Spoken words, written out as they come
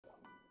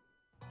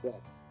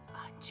back.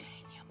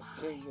 Unchain your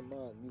mind. Change your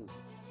mind music.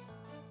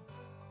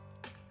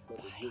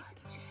 Brother Jacob,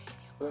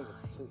 bring it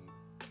to you.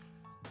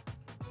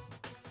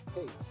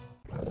 Hey.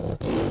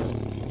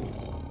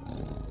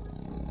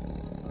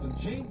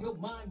 Unchain your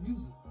mind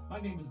music. My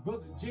name is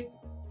Brother Jacob.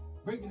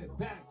 Bringing it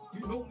back.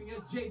 You know me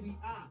as JBI.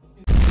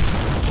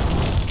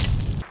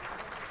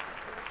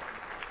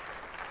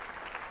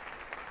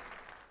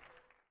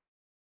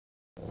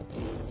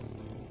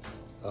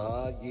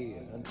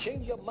 Yeah,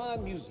 Unchain Your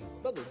Mind music.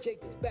 Brother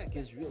Jacob's back,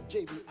 Israel,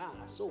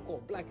 JBI,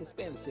 so-called Black,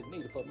 Hispanic, and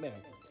Native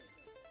American.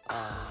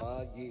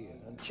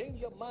 Yeah, Unchain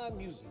Your Mind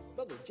music.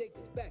 Brother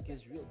Jacob's back,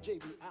 Israel,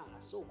 JBI,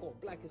 so-called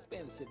Black,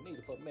 Hispanic, and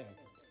Native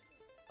American.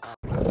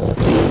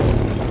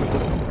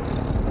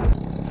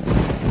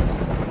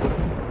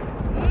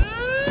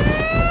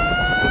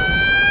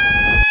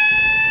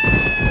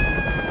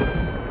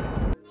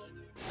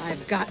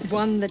 I've got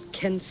one that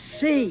can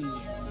see.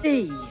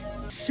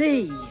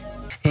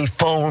 He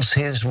folds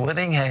his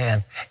willing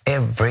hand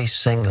every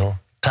single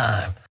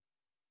time.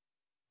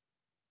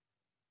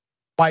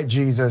 White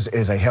Jesus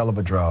is a hell of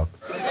a drug.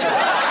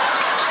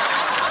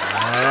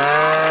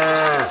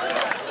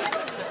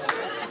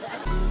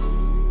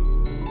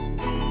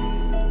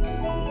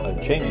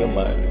 Unchain Your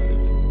Mind music.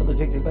 Brother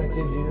Jacob's back,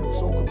 Israel,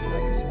 so-called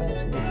Black, Hispanic,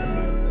 and Native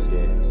Americans.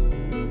 Yeah.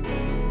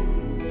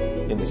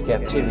 In this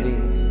captivity,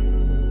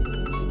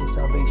 seeking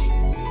salvation.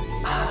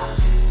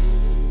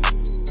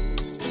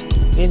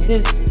 In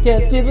this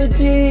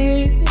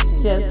captivity,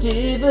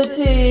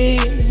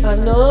 I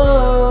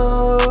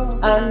know,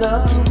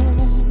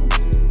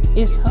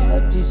 it's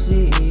hard to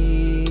see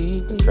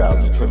the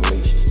trials and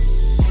tribulations.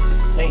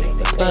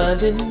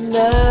 Finding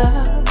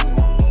out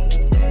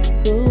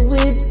who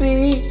we be,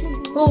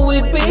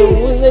 knowing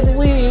that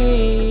we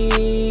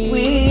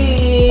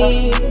are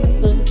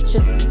the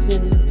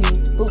chosen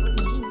people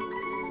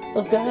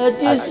of God.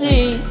 You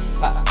see,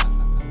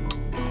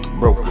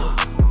 broken.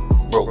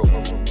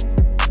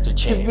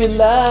 To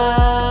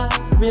realize,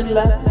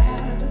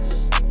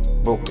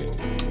 broken,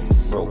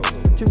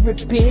 to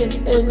repent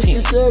and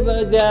to serve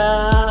our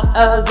God,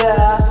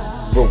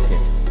 broken,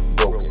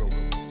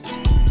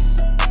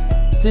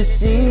 to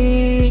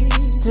see,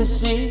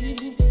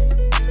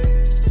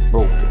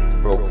 broken,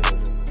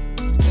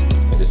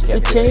 to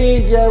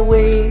change our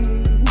way,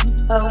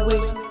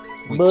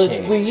 but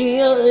we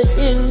are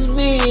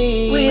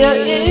envy,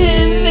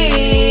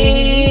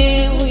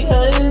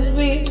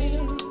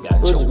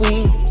 but we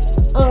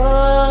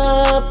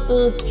are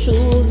the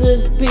chosen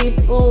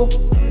people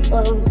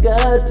of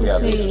God to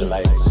see.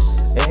 Israelites.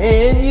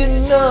 And you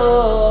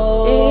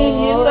know,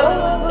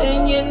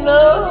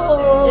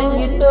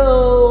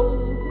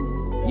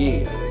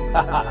 yeah.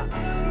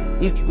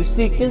 If we're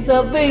seeking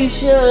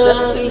salvation,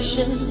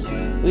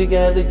 we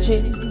gotta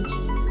change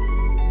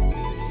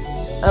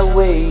our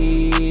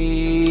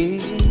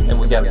ways. And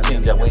we gotta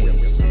change our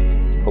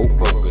ways. Hope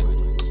broken.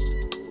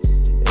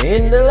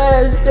 In the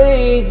last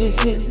days, you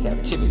see,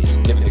 captivity,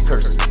 giving the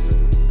curses.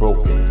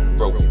 Broken.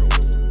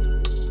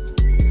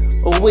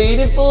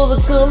 Waiting for the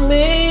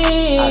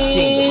coming. Our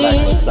King, the Black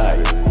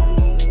Messiah.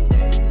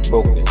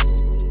 Broken.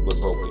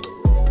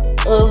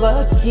 Of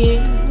our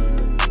King,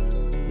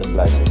 the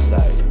Black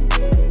Messiah.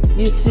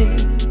 You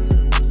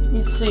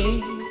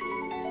see.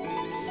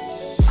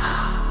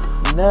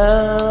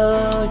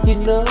 Now you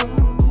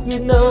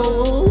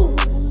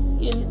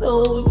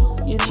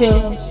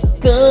change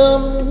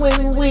come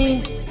when we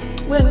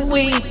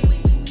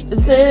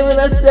examine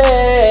ourselves.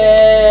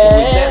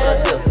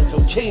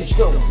 Change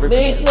come.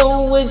 Make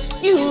no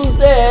excuse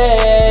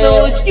there.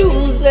 No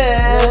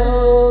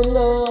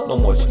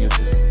more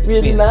excuses.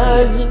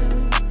 Realizing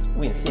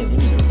we in sin.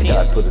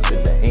 God put us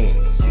in the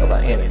hands of our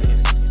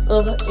enemies.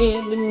 The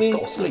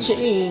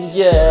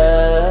changer.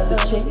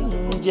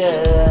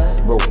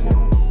 Broken.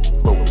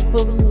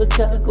 From the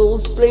Chicago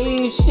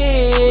slave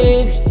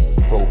ships.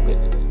 Broken.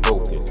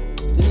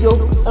 The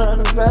yoke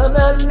around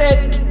our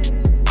neck.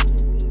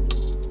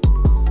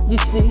 You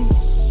see,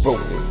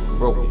 broken.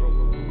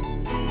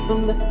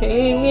 From the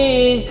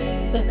hands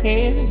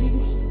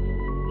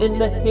in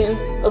the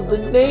hands of the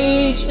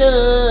nation, in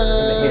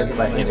the hands of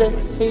our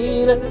enemies. The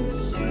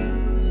haters.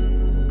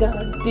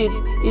 God did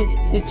it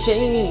to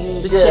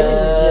change us.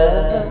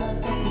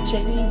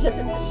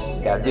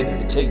 God did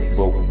it to change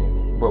broken.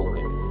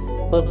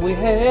 But we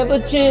have a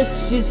chance,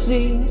 you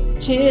see, and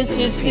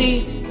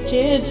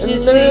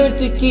learn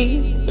to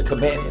keep the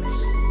commandments.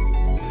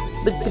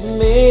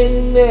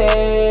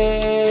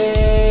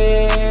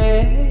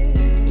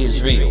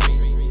 Israel.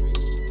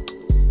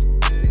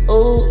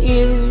 Oh,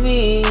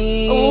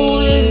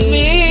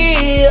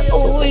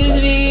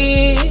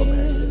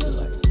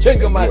 Check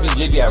your mind,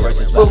 JBI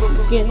righteous life.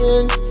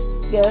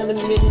 Gotta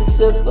make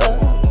yourself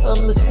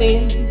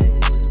understand.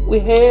 We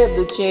have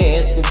the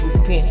chance to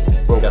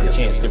repent. Got the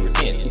chance to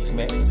repent. Keep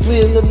commandments.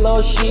 We're the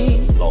lost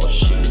sheep.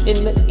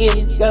 In the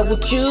end, God will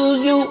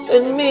choose you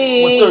and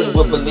me. 1/3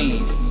 will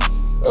believe.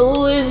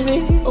 Oh, it's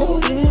me.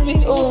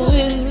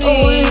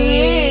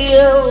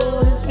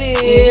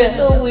 Even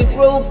though we're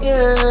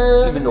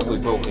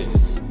broken.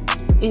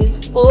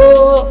 It's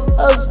for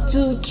us us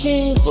to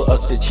change. For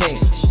us to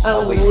change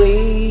our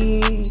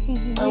ways.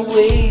 Our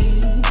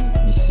ways.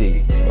 You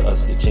see, for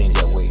us to change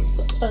our ways.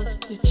 For us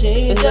to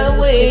change our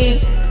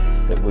ways.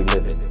 That we're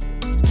living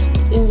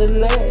in the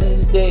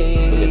last days.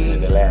 We're living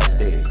in the last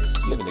days.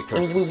 Living the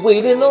curses. And we're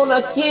waiting on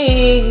our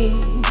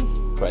King.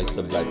 Christ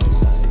the Black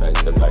Messiah.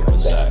 Christ the Black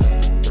Messiah.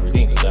 The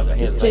Redeemer.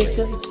 Take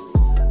us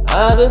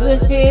out of the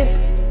hand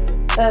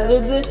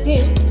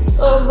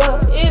of our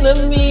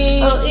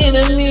enemy. Our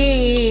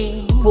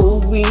enemy. For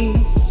we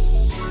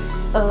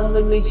are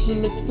the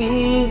nation that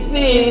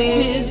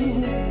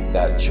fears.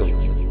 God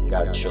chose you.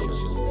 God chose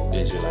you. The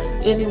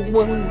Israelites. And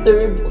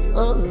 1/3 will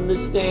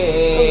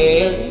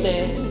understand.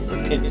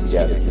 Repentance,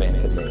 God,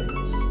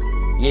 commandments.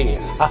 Yeah.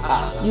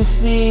 You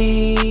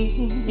see.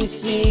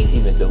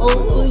 Even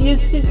though you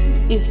see,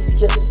 it's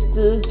just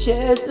a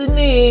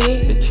chastity.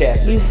 The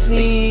chastity. You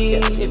see,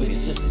 captivity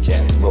is just a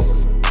chastity.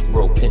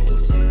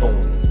 Repentance.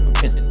 Only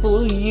repentance. For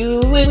you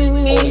and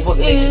me. Only for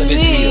the nation of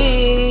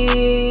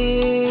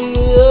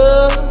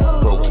Israel.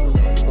 Broken.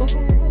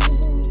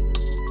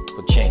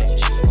 For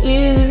change.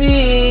 Is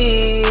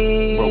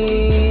real.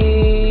 Broken.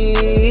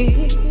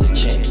 For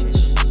change.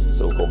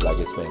 So go Black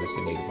Hispanics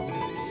and Native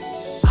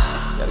Americans.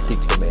 Gotta keep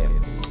the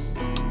commandments.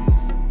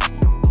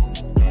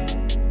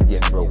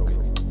 Yet broken.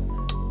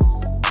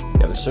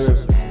 Gotta serve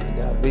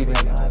God, baby,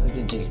 I'm Isaac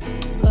and Jacob.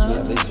 We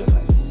are the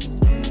Israelites.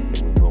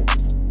 Yet we're broken.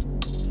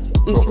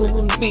 It's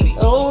gonna be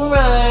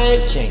alright.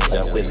 Change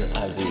our ways in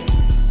Isaiah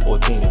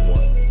 14:1.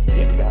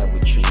 Yet God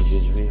would choose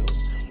Israel.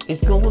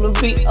 It's gonna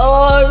be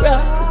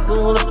alright. It's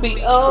gonna be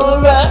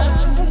alright.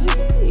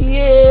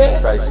 Yeah.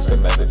 Christ is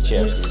coming back to the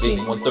chapter.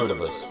 Redeeming 1/3 of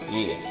us.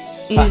 Yeah.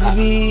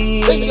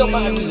 Take your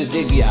mind, music,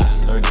 JBI.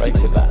 Learn right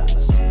to the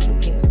vibes.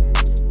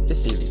 This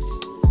series.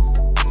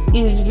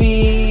 It's me.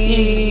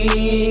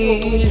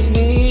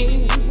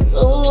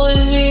 Oh,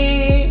 it's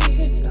me.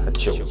 God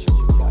chose you.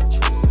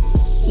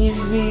 It's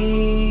me.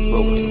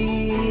 Broken.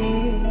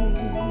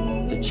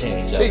 To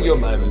change. Take your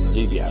mind, music,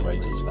 JBI.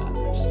 Righteous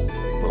vibes.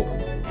 Broken.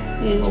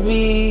 It's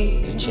me.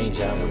 To change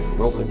our way.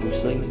 Broken through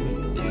slavery.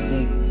 To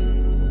seek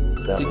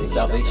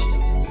salvation.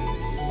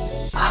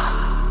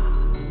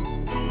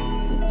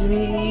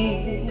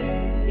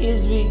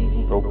 Is me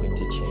broken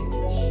to change?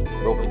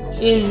 Broken to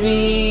change. Is me?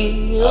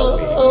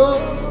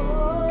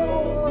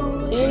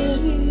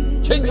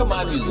 Change your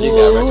mind, music,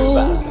 JBI. Righteous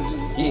vibes.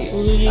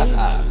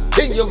 Yeah.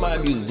 Change your mind,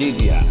 music,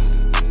 JBI.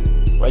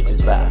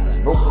 Righteous vibes.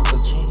 Broken to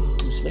change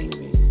through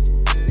slavery.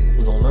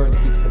 We're gonna learn to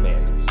keep the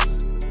commandments.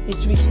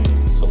 It's me.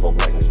 So hope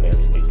like this man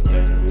speak.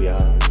 We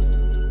are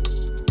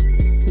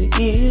the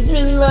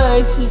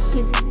Israelites. You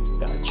see,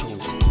 God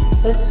chose you.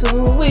 That's who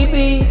we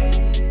be.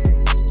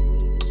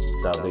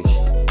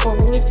 Salvation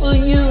only for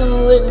you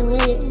and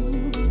me.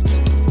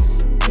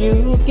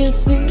 You can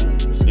see.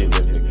 We're still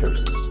living the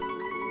curses,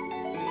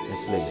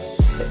 enslavement,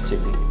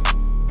 captivity,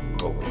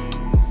 broken.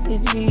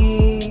 It's me.